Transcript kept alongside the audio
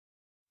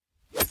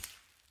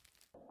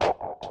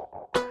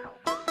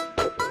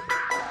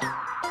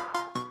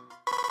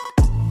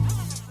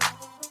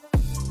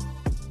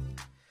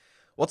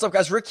What's up,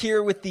 guys? Rick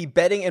here with the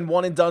betting and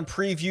one and done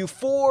preview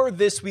for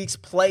this week's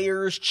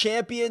Players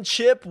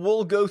Championship.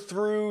 We'll go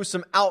through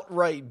some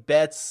outright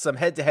bets, some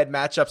head-to-head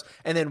matchups,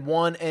 and then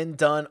one and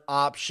done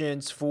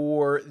options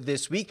for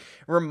this week.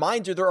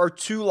 Reminder, there are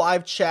two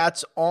live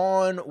chats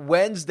on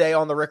Wednesday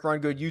on the Rick Run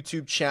Good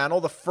YouTube channel.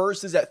 The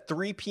first is at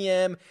 3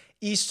 p.m.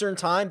 Eastern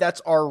Time.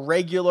 That's our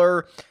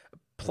regular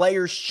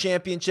Players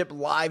Championship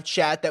live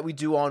chat that we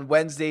do on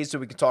Wednesdays, so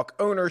we can talk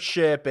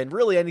ownership and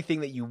really anything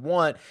that you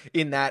want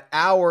in that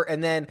hour.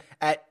 And then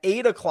at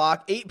 8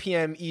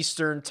 p.m.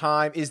 Eastern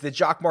Time is the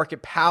Jock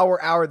Market Power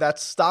Hour.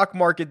 That's Stock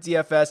Market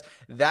DFS.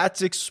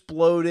 That's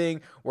exploding.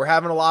 We're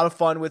having a lot of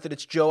fun with it.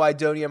 It's Joe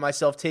Idonia and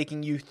myself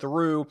taking you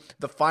through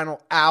the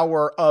final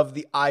hour of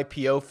the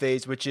IPO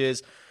phase, which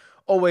is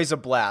always a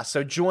blast.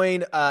 So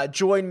join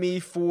me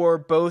for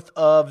both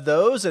of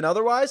those, and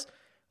otherwise,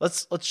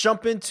 Let's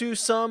jump into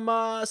some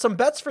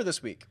bets for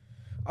this week.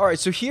 All right,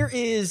 so here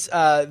is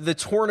the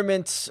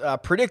tournament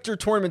predictor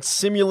tournament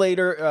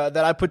simulator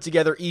that I put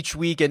together each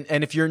week. And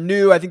if you're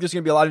new, I think there's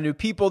going to be a lot of new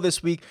people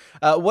this week.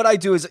 What I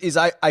do is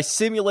I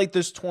simulate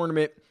this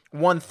tournament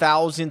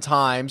 1,000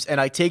 times,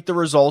 and I take the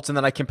results and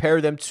then I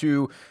compare them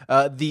to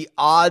the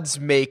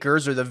odds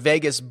makers or the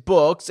Vegas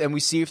books, and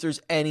we see if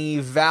there's any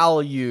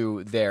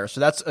value there. So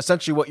that's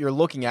essentially what you're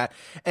looking at.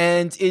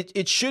 And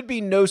it should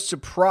be no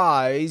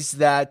surprise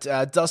that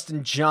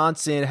Dustin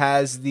Johnson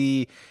has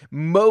the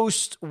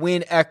most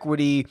win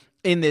equity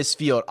in this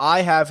field.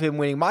 I have him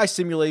winning my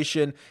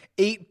simulation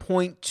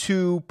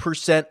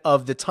 8.2%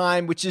 of the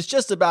time, which is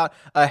just about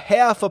a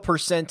half a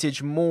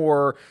percentage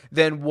more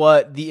than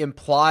what the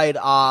implied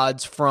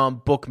odds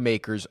from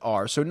bookmakers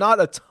are. So not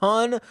a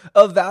ton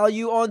of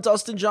value on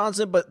Dustin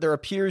Johnson, but there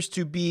appears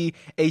to be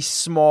a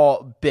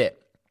small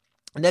bit.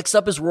 Next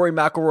up is Rory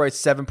McIlroy at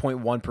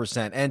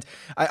 7.1%. And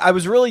I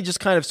was really just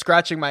kind of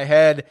scratching my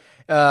head,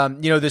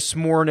 this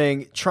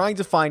morning, trying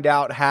to find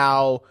out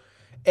how,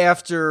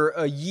 after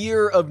a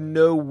year of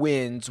no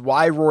wins,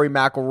 why Rory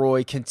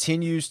McIlroy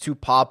continues to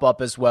pop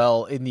up as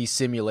well in these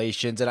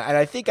simulations. And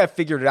I think I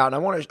figured it out, and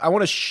I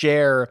want to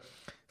share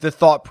the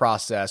thought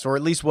process, or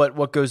at least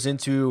what goes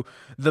into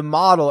the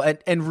model.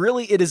 And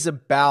really it is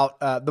about,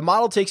 the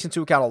model takes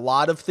into account a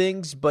lot of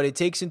things, but it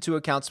takes into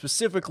account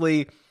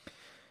specifically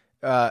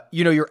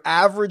your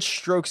average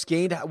strokes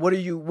gained. What are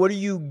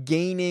you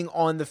gaining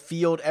on the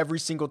field every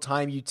single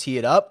time you tee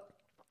it up?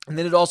 And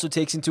then it also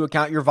takes into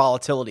account your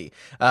volatility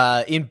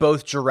in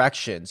both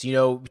directions.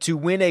 To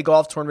win a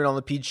golf tournament on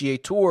the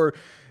PGA Tour,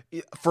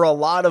 for a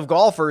lot of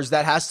golfers,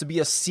 that has to be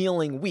a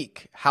ceiling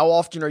week. How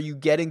often are you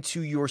getting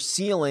to your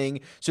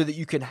ceiling so that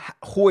you can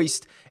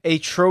hoist a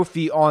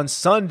trophy on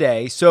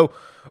Sunday? So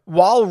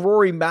while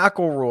Rory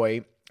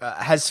McIlroy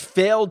has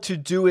failed to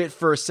do it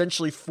for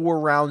essentially 4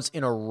 rounds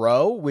in a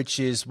row, which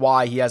is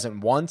why he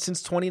hasn't won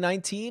since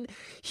 2019,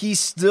 he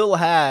still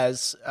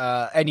has,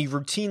 and he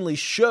routinely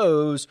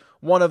shows,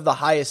 one of the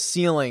highest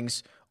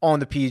ceilings on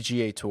the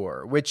PGA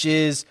Tour, which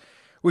is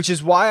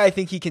why I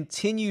think he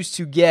continues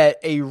to get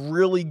a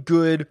really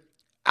good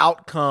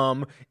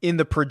outcome in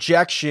the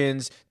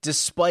projections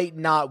despite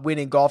not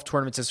winning golf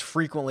tournaments as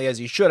frequently as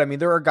he should. I mean,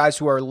 there are guys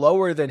who are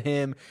lower than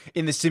him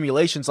in the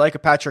simulations, like a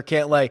Patrick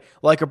Cantlay,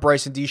 like a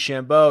Bryson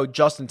DeChambeau,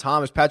 Justin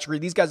Thomas, Patrick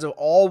Reed. These guys have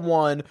all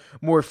won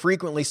more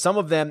frequently. Some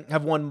of them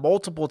have won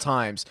multiple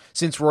times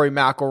since Rory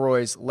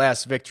McIlroy's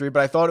last victory,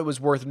 but I thought it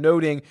was worth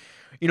noting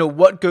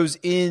what goes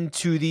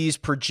into these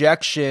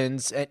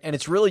projections, and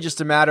it's really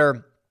just a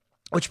matter,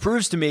 which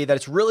proves to me that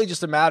it's really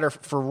just a matter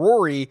for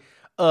Rory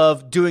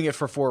of doing it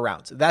for 4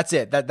 rounds. That's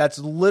it. That's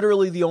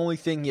literally the only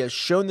thing. He has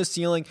shown the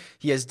ceiling.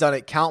 He has done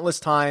it countless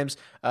times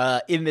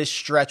in this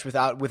stretch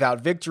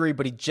without victory,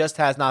 but he just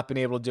has not been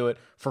able to do it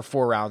for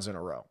 4 rounds in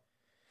a row.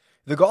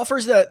 The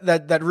golfers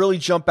that really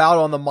jump out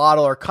on the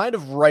model are kind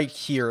of right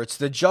here. It's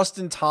the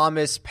Justin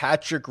Thomas,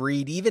 Patrick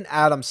Reed, even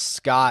Adam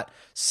Scott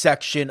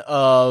section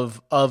of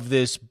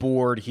this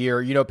board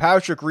here.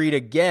 Patrick Reed,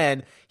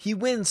 again, he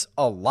wins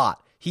a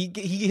lot. He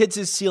hits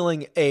his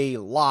ceiling a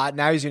lot.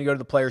 Now he's going to go to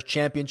the Players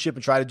Championship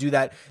and try to do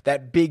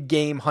that big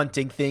game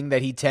hunting thing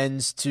that he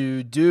tends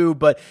to do.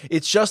 But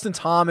it's Justin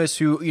Thomas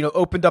who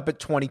opened up at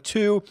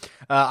 22.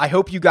 I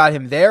hope you got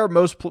him there.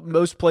 Most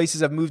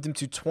places have moved him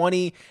to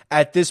 20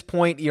 at this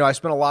point. I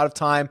spent a lot of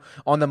time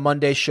on the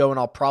Monday show, and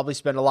I'll probably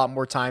spend a lot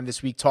more time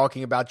this week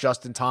talking about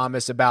Justin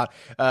Thomas, about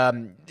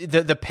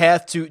the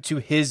path to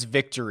his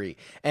victory.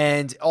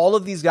 And all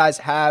of these guys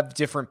have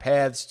different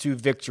paths to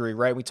victory,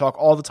 right? We talk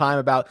all the time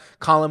about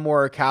Colin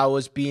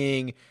Morikawa's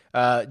being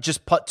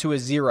just putt to a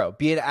 0,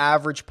 be an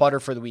average putter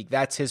for the week.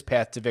 That's his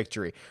path to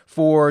victory.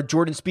 For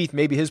Jordan Spieth,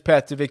 maybe his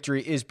path to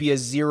victory is be a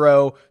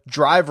 0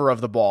 driver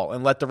of the ball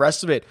and let the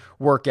rest of it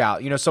work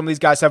out. Some of these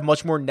guys have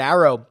much more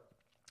narrow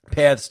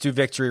paths to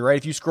victory, right?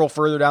 If you scroll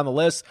further down the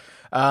list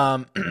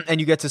and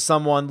you get to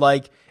someone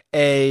like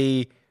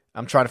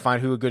I'm trying to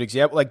find who a good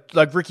example,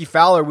 like Ricky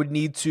Fowler would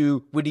need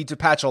to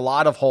patch a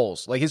lot of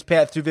holes. Like his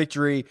path to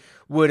victory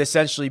would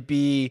essentially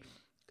be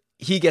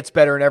he gets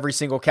better in every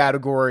single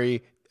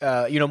category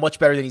much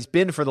better than he's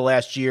been for the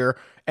last year,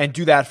 and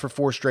do that for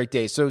 4 straight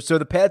days. So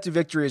the path to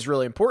victory is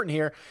really important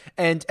here.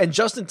 And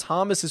Justin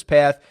Thomas's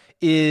path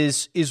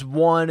is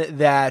one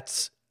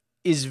that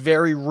is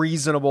very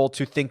reasonable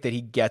to think that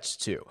he gets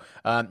to.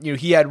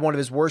 He had one of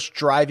his worst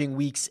driving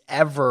weeks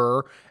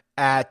ever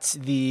at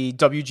the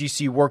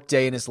WGC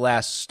workday in his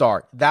last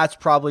start. That's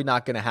probably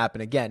not going to happen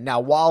again.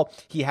 Now, while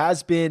he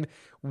has been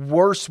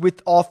worse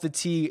with off the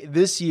tee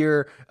this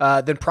year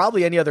than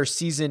probably any other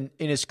season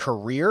in his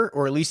career,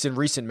 or at least in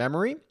recent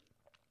memory,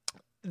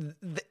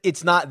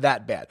 it's not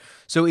that bad.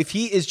 So if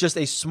he is just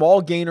a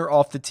small gainer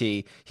off the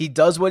tee, he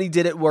does what he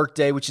did at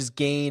workday, which is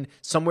gain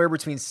somewhere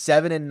between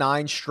 7 and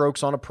 9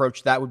 strokes on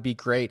approach. That would be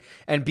great.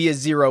 And be a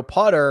 0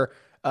 putter.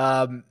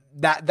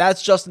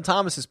 That's Justin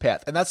Thomas's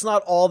path. And that's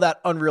not all that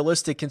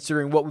unrealistic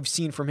considering what we've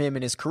seen from him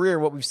in his career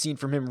and what we've seen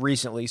from him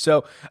recently.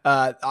 So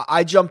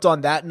I jumped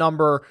on that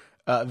number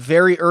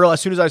very early.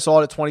 As soon as I saw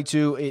it at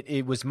 22,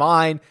 it was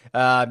mine.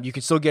 You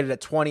can still get it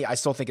at 20. I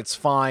still think it's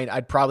fine.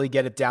 I'd probably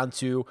get it down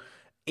to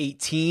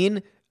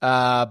 18.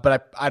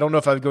 But I don't know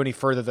if I would go any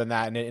further than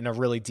that in a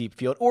really deep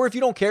field. Or if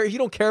you don't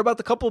care about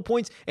the couple of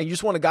points and you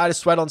just want a guy to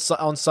sweat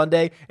on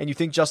Sunday and you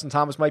think Justin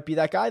Thomas might be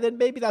that guy, then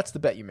maybe that's the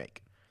bet you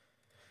make.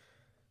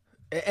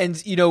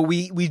 And,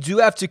 we do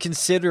have to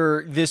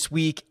consider this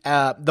week,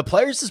 the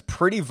players is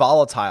pretty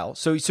volatile.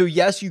 So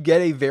yes, you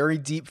get a very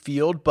deep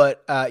field,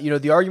 but,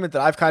 the argument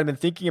that I've kind of been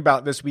thinking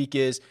about this week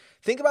is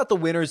think about the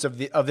winners of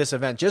this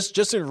event.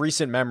 Just in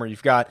recent memory,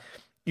 you've got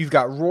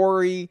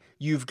Rory,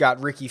 you've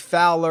got Ricky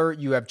Fowler,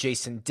 you have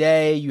Jason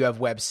Day, you have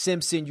Webb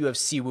Simpson, you have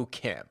Siwoo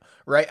Kim,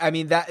 right? I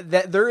mean,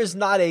 that there is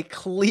not a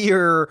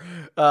clear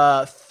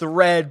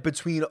thread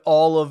between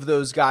all of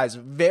those guys.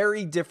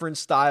 Very different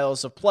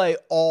styles of play,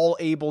 all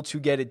able to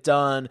get it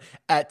done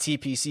at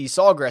TPC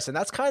Sawgrass. And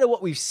that's kind of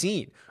what we've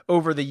seen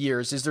over the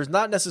years, is there's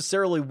not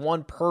necessarily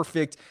one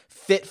perfect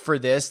fit for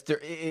this.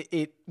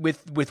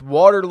 With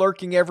water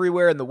lurking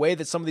everywhere and the way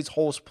that some of these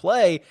holes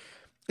play,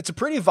 it's a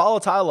pretty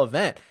volatile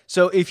event.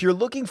 So if you're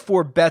looking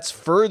for bets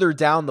further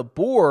down the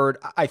board,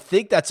 I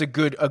think that's a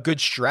good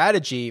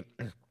strategy.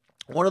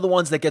 One of the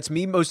ones that gets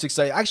me most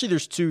excited, actually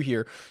there's 2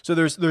 here. So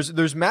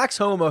there's Max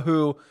Homa,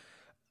 who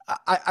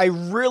I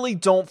really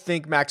don't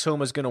think Max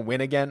Homa is going to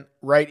win again,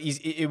 right?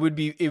 It would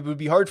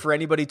be hard for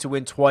anybody to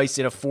win twice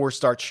in a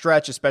 4-start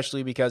stretch,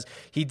 especially because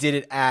he did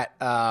it at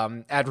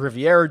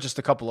Riviera just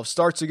a couple of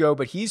starts ago.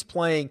 But he's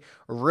playing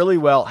really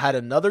well. Had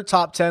another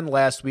top 10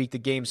 last week. The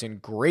game's in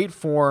great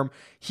form.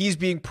 He's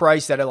being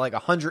priced at like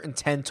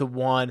 110 to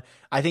 1.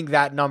 I think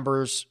that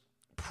number's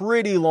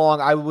pretty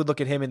long. I would look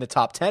at him in the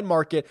top 10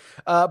 market.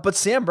 But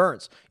Sam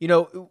Burns,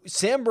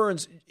 Sam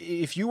Burns,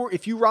 if you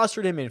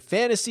rostered him in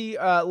fantasy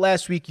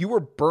last week, you were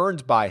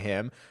burned by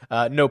him.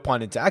 No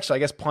pun intended. Actually, I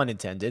guess pun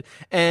intended.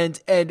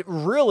 And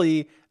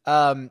really,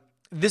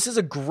 this is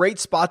a great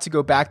spot to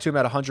go back to him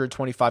at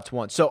 125 to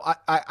 1. So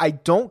I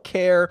don't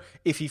care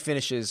if he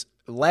finishes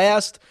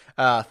last,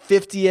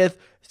 50th,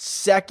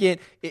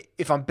 second.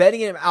 If I'm betting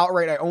him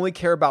outright, I only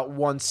care about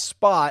one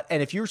spot.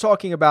 And if you're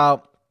talking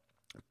about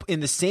in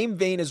the same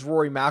vein as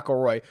Rory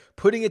McIlroy,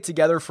 putting it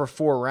together for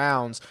 4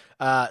 rounds,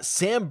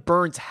 Sam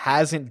Burns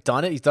hasn't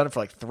done it. He's done it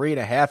for like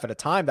 3.5 at a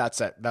time. That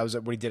was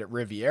what he did at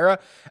Riviera.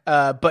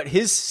 But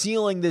his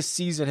ceiling this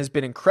season has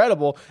been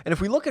incredible. And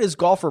if we look at his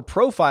golfer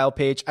profile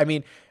page, I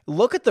mean,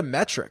 look at the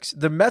metrics.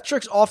 The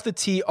metrics off the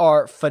tee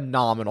are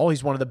phenomenal.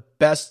 He's one of the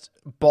best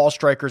ball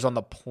strikers on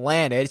the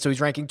planet. So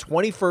he's ranking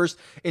 21st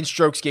in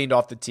strokes gained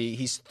off the tee.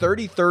 He's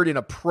 33rd in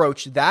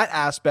approach. That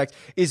aspect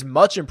is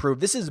much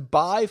improved. This is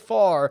by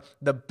far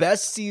the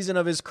best season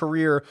of his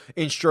career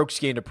in strokes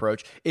gained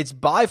approach. It's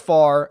by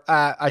far,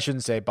 I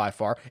shouldn't say by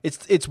far,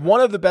 it's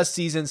one of the best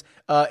seasons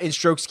in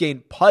strokes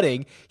gained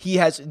putting. He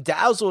has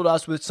dazzled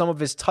us with some of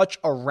his touch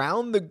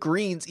around the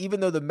greens, even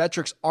though the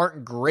metrics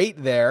aren't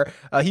great there.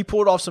 He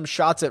pulled off some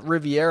shots at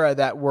Riviera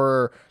that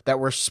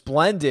were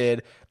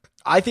splendid.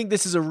 I think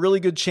this is a really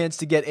good chance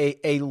to get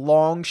a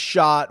long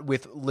shot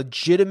with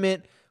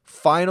legitimate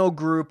final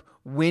group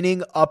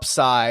winning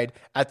upside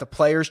at the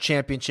Players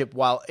Championship.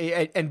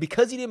 And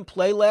because he didn't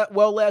play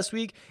well last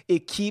week,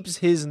 it keeps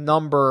his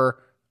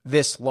number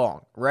this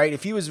long, right?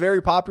 If he was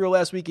very popular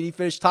last week and he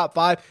finished top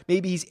 5,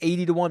 maybe he's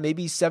 80 to 1,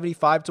 maybe he's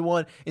 75 to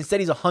 1. Instead,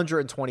 he's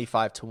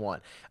 125 to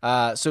 1.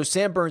 So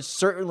Sam Burns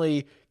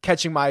certainly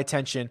catching my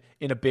attention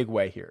in a big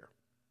way here.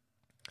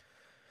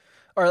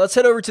 All right, let's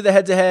head over to the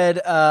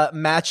head-to-head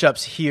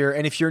matchups here.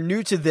 And if you're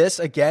new to this,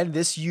 again,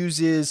 this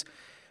uses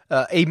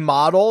a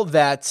model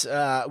that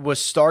was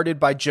started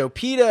by Joe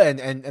Pita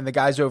and the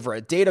guys over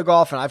at Data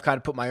Golf, and I've kind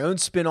of put my own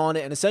spin on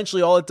it. And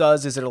essentially all it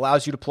does is it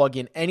allows you to plug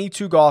in any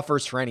 2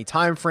 golfers for any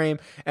time frame,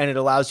 and it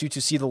allows you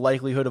to see the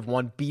likelihood of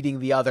one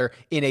beating the other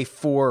in a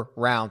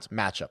 4-round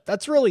matchup.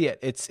 That's really it.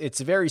 It's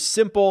a very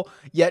simple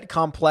yet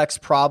complex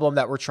problem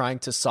that we're trying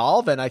to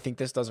solve, and I think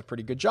this does a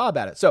pretty good job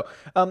at it. So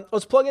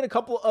let's plug in a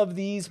couple of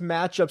these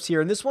matchups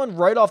here, and this one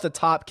right off the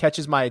top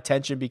catches my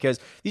attention because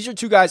these are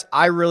 2 guys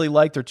I really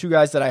like. They're 2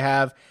 guys that I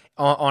have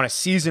on a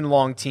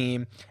season-long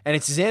team, and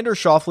it's Xander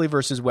Schauffele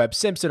versus Webb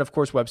Simpson. Of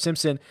course, Webb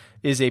Simpson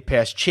is a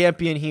past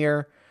champion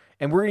here,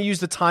 and we're going to use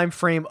the time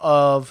frame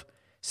of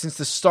since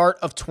the start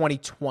of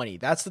 2020.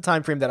 That's the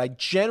time frame that I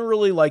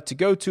generally like to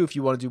go to. If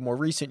you want to do more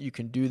recent, you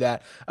can do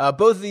that.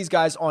 Both of these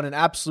guys on an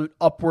absolute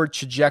upward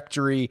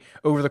trajectory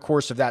over the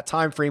course of that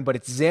time frame, but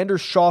it's Xander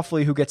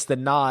Schauffele who gets the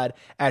nod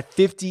at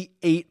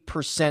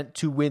 58%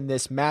 to win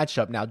this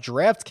matchup. Now,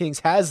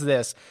 DraftKings has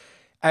this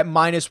at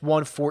minus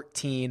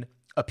 114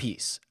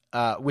 apiece,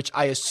 which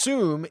I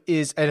assume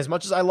is, and as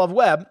much as I love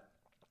Webb,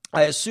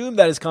 I assume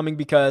that is coming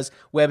because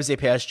Webb is a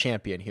past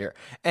champion here.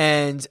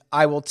 And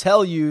I will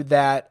tell you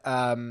that,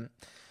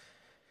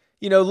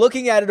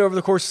 looking at it over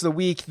the course of the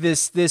week,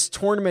 this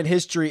tournament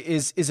history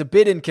is a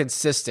bit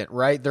inconsistent,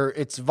 right?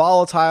 It's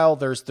volatile.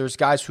 There's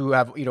guys who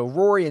have,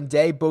 Rory and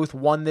Day both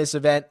won this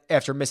event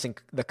after missing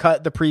the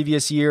cut the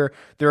previous year.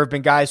 There have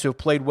been guys who have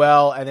played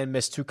well and then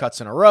missed 2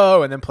 cuts in a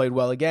row and then played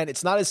well again.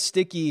 It's not as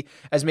sticky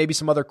as maybe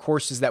some other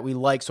courses that we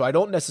like. So I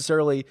don't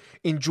necessarily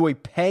enjoy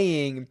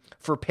paying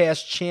for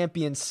past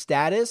champion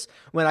status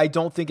when I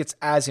don't think it's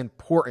as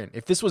important.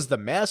 If this was the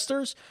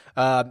Masters,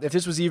 if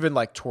this was even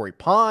like Torrey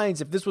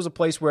Pines, if this was a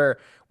place where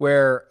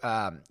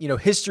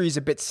history is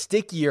a bit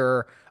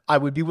stickier, I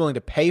would be willing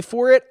to pay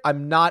for it.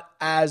 I'm not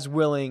as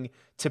willing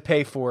to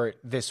pay for it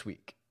this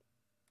week.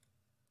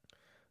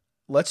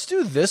 Let's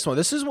do this one.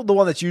 This is the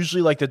one that's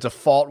usually like the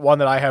default one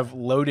that I have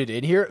loaded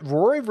in here.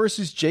 Rory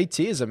versus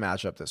JT is a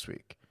matchup this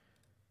week.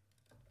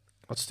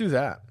 Let's do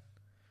that.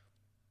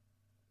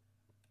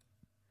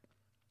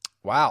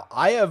 Wow.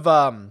 I have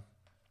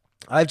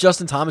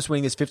Justin Thomas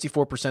winning this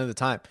 54% of the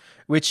time,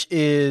 which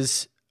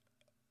is,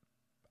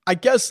 I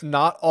guess,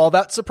 not all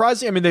that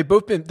surprising. I mean, they've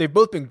both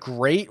been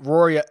great.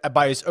 Rory,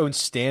 by his own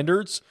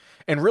standards,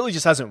 and really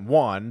just hasn't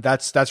won.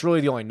 That's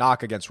really the only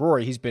knock against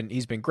Rory. He's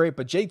been great,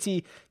 but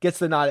JT gets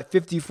the nod at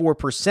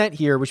 54%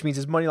 here, which means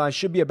his money line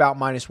should be about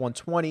minus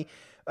 120.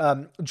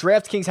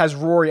 DraftKings has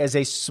Rory as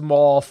a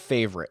small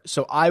favorite,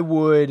 so I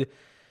would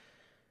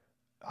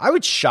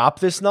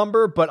shop this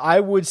number, but I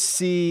would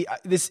see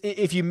this.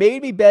 If you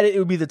made me bet it, it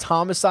would be the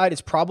Thomas side.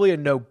 It's probably a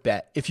no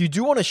bet. If you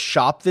do want to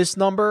shop this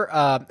number,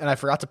 and I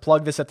forgot to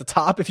plug this at the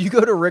top, if you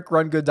go to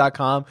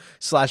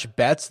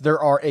rickrungood.com/bets, there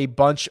are a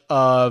bunch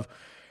of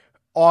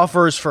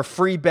offers for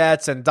free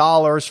bets and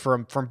dollars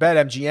from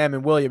BetMGM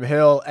and William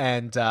Hill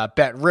and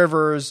Bet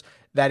Rivers,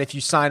 that if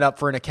you sign up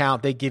for an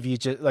account, they give you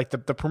just like the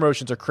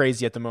promotions are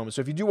crazy at the moment.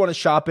 So if you do want to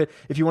shop it,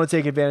 if you want to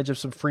take advantage of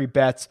some free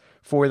bets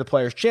for the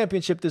Players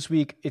Championship this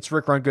week, it's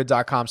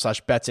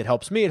rickrungood.com/bets. It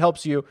helps me. It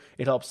helps you.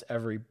 It helps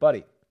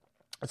everybody.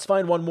 Let's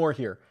find one more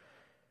here.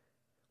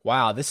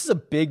 Wow, this is a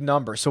big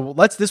number. So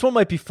this one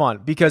might be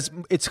fun because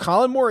it's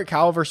Colin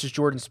Morikawa versus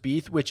Jordan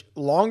Spieth, which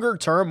longer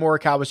term,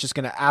 Morikawa is just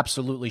going to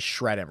absolutely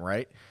shred him,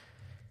 right?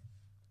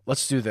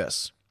 Let's do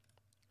this.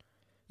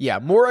 Yeah,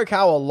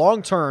 Morikawa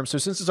long-term, so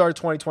since the start of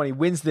 2020,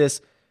 wins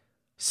this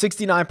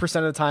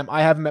 69% of the time.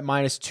 I have him at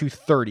minus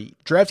 230.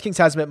 DraftKings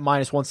has him at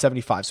minus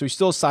 175, so he's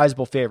still a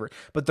sizable favorite.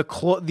 But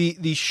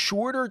the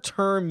shorter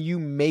term you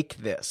make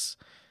this,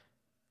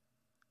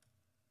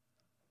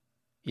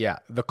 yeah,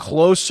 the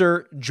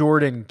closer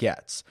Jordan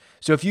gets.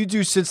 So if you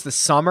do since the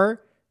summer,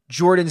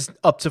 Jordan's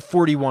up to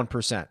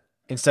 41%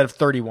 instead of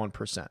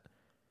 31%.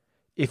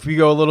 If we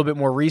go a little bit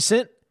more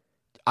recent,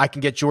 I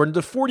can get Jordan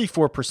to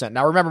 44%.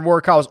 Now, remember,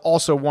 Morikawa is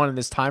also won in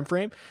this time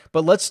frame,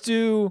 but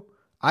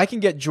I can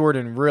get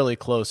Jordan really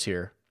close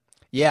here.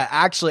 Yeah,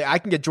 actually, I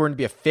can get Jordan to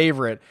be a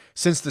favorite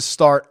since the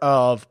start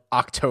of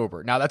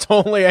October. Now, that's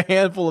only a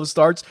handful of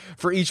starts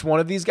for each one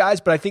of these guys,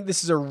 but I think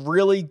this is a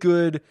really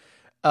good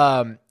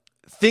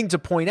thing to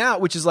point out,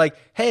 which is like,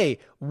 hey,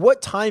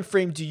 what time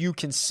frame do you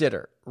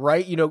consider?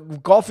 Right?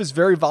 Golf is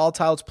very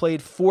volatile. It's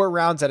played 4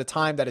 rounds at a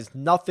time. That is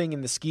nothing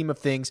in the scheme of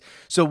things.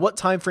 So what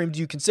time frame do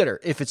you consider?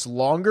 If it's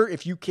longer,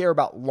 if you care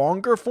about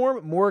longer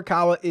form,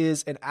 Morikawa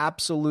is an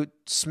absolute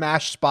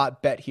smash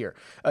spot bet here.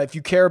 If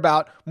you care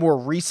about more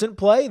recent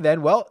play,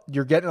 then, well,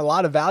 you're getting a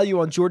lot of value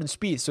on Jordan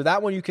Spieth. So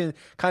that one you can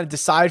kind of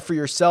decide for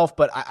yourself,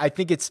 but I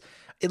think it's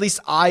at least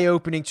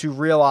eye-opening to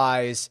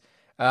realize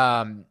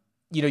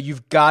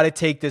you've got to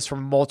take this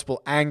from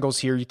multiple angles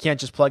here. You can't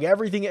just plug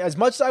everything, as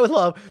much as I would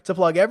love to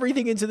plug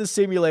everything into the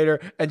simulator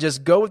and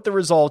just go with the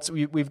results.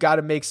 We've got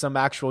to make some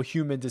actual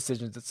human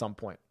decisions at some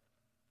point.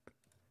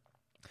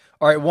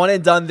 All right, one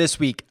and done this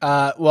week.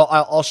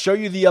 I'll show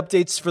you the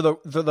updates for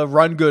the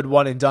Run Good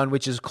one and done,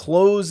 which is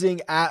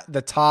closing at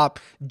the top.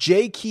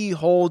 Jay Key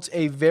holds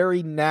a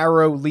very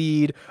narrow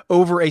lead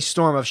over a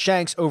Storm of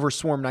Shanks, over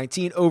Swarm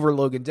 19, over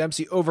Logan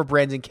Dempsey, over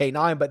Brandon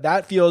K9, but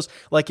that feels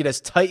like it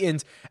has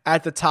tightened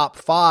at the top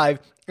 5.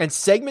 And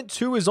segment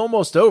 2 is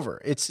almost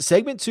over.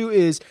 Segment 2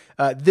 is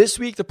this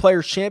week, the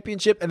Players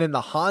Championship, and then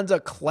the Honda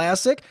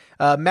Classic.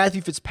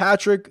 Matthew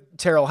Fitzpatrick,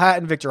 Terrell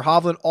Hatton, Victor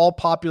Hovland, all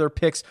popular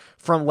picks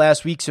from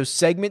last week. So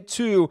segment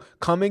 2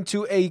 coming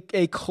to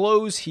a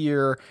close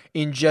here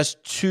in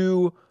just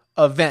 2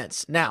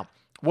 events. Now,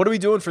 what are we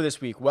doing for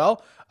this week?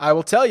 Well, I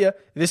will tell you,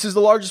 this is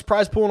the largest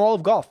prize pool in all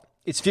of golf.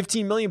 It's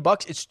 15 million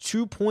bucks. It's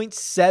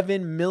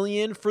 2.7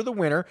 million for the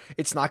winner.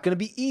 It's not going to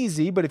be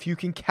easy, but if you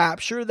can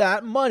capture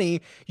that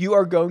money, you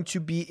are going to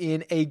be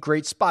in a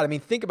great spot. I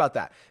mean, think about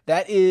that.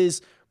 That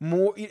is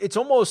more, it's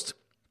almost,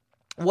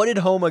 what did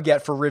Homa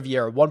get for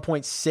Riviera?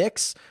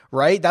 1.6,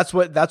 right? That's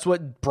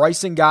what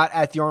Bryson got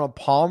at the Arnold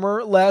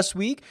Palmer last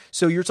week.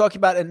 So you're talking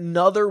about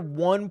another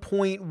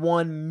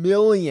 1.1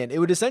 million. It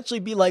would essentially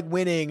be like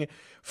winning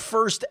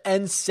first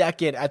and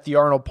second at the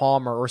Arnold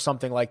Palmer or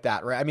something like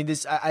that, right? I mean,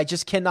 I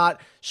just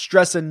cannot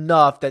stress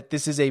enough that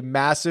this is a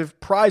massive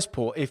prize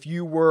pool. If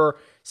you were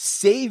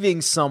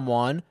saving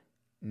someone,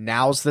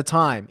 now's the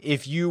time.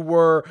 If you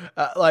were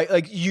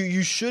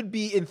you should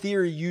be in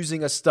theory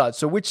using a stud.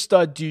 So which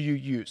stud do you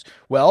use?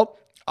 Well,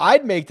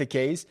 I'd make the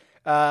case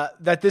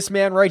that this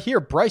man right here,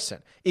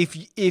 Bryson,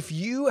 if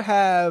you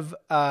have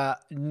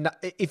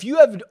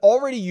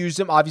already used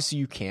him, obviously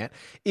you can't.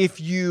 If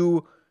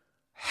you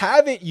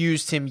haven't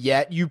used him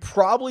yet, you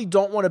probably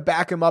don't want to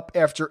back him up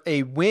after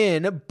a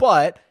win,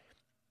 but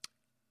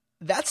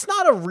that's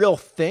not a real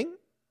thing.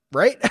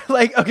 Right?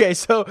 Like, okay,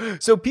 so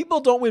people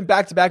don't win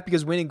back-to-back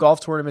because winning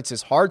golf tournaments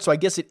is hard. So I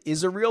guess it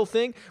is a real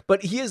thing,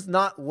 but he is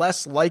not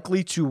less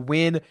likely to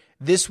win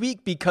this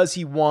week because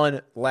he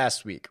won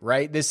last week,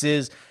 right? This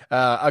is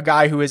a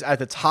guy who is at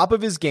the top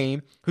of his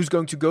game, who's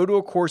going to go to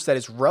a course that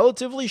is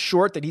relatively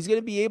short, that he's going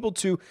to be able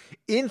to,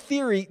 in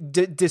theory,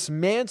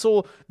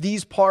 dismantle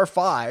these par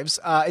fives.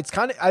 I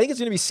think it's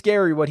going to be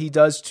scary what he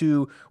does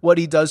to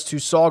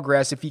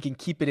Sawgrass if he can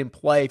keep it in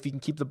play, if he can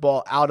keep the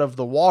ball out of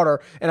the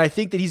water. And I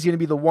think that he's going to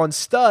be the one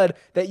stud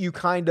that you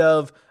kind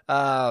of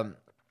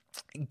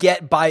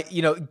get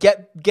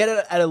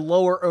it at a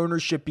lower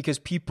ownership because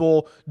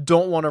people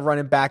don't want to run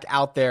him back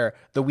out there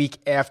the week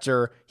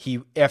after he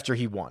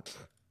won.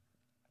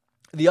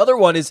 The other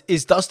one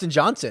is Dustin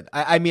Johnson.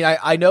 I mean,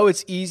 I know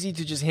it's easy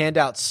to just hand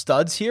out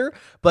studs here,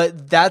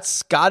 but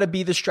that's got to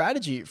be the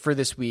strategy for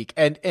this week.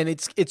 And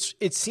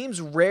it seems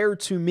rare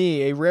to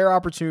me, a rare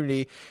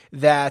opportunity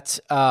that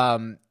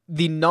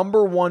the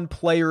number one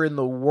player in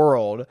the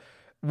world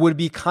would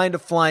be kind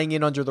of flying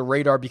in under the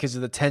radar because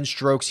of the 10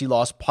 strokes he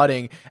lost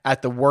putting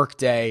at the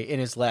workday in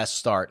his last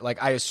start.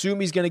 Like, I assume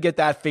he's going to get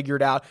that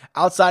figured out.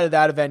 Outside of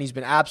that event, he's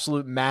been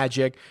absolute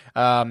magic.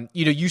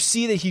 You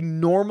see that he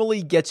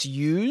normally gets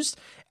used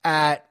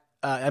at,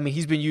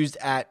 he's been used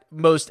at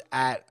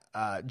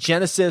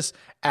Genesis,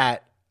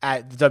 at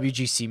the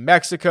WGC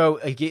Mexico.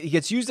 He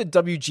gets used at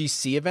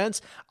WGC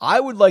events. I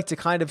would like to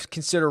kind of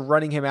consider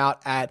running him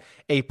out at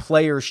a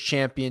Players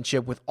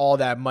Championship with all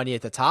that money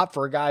at the top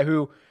for a guy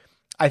who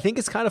I think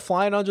it's kind of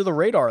flying under the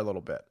radar a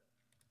little bit.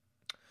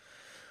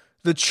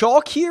 The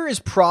chalk here is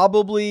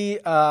probably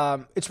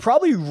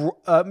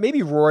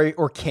maybe Rory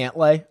or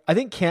Cantlay. I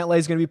think Cantlay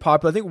is going to be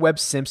popular. I think Webb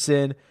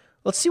Simpson.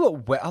 Let's see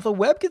although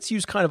Webb gets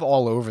used kind of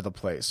all over the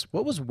place.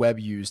 What was Webb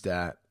used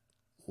at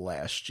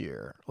last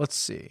year? Let's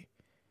see.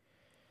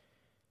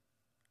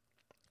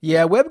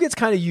 Yeah, Webb gets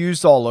kind of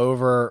used all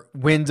over.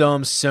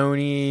 Wyndham,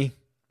 Sony,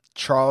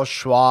 Charles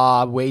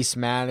Schwab, Waste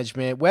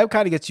Management. Webb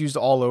kind of gets used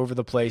all over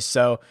the place.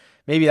 So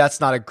maybe that's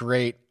not a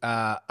great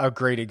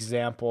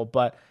example,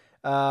 but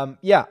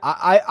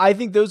I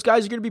think those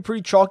guys are going to be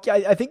pretty chalky.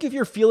 I think if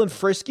you're feeling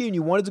frisky and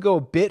you wanted to go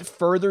a bit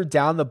further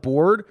down the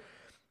board,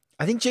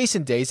 I think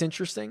Jason Day's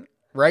interesting,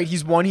 right?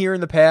 He's won here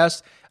in the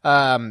past.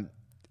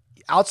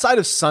 Outside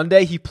of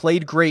Sunday, he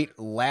played great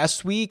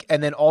last week,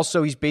 and then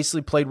also he's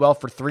basically played well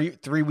for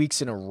three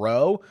weeks in a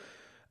row.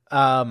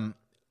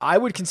 I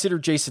would consider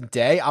Jason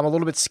Day. I'm a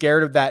little bit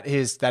scared of that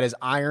his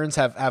irons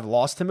have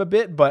lost him a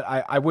bit, but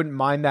I wouldn't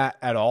mind that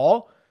at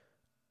all.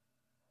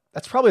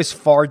 That's probably as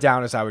far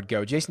down as I would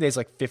go. Jason Day's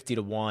like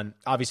 50-1.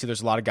 Obviously,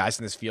 there's a lot of guys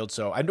in this field,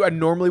 so I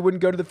normally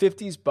wouldn't go to the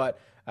 50s, but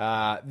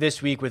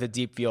this week with a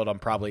deep field, I'm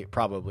probably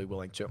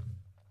willing to.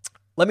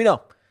 Let me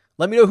know.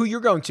 Let me know who you're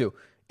going to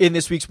in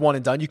this week's One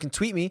and Done. You can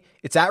tweet me.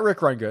 It's at Rick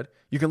Rungood.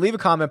 You can leave a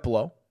comment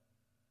below.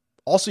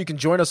 Also, you can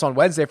join us on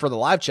Wednesday for the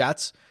live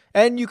chats,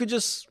 and you can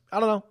just,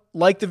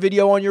 like the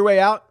video on your way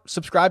out,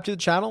 subscribe to the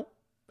channel,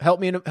 help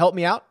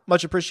me out.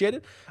 Much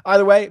appreciated.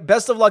 Either way,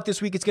 best of luck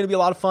this week. It's going to be a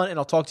lot of fun, and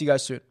I'll talk to you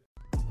guys soon.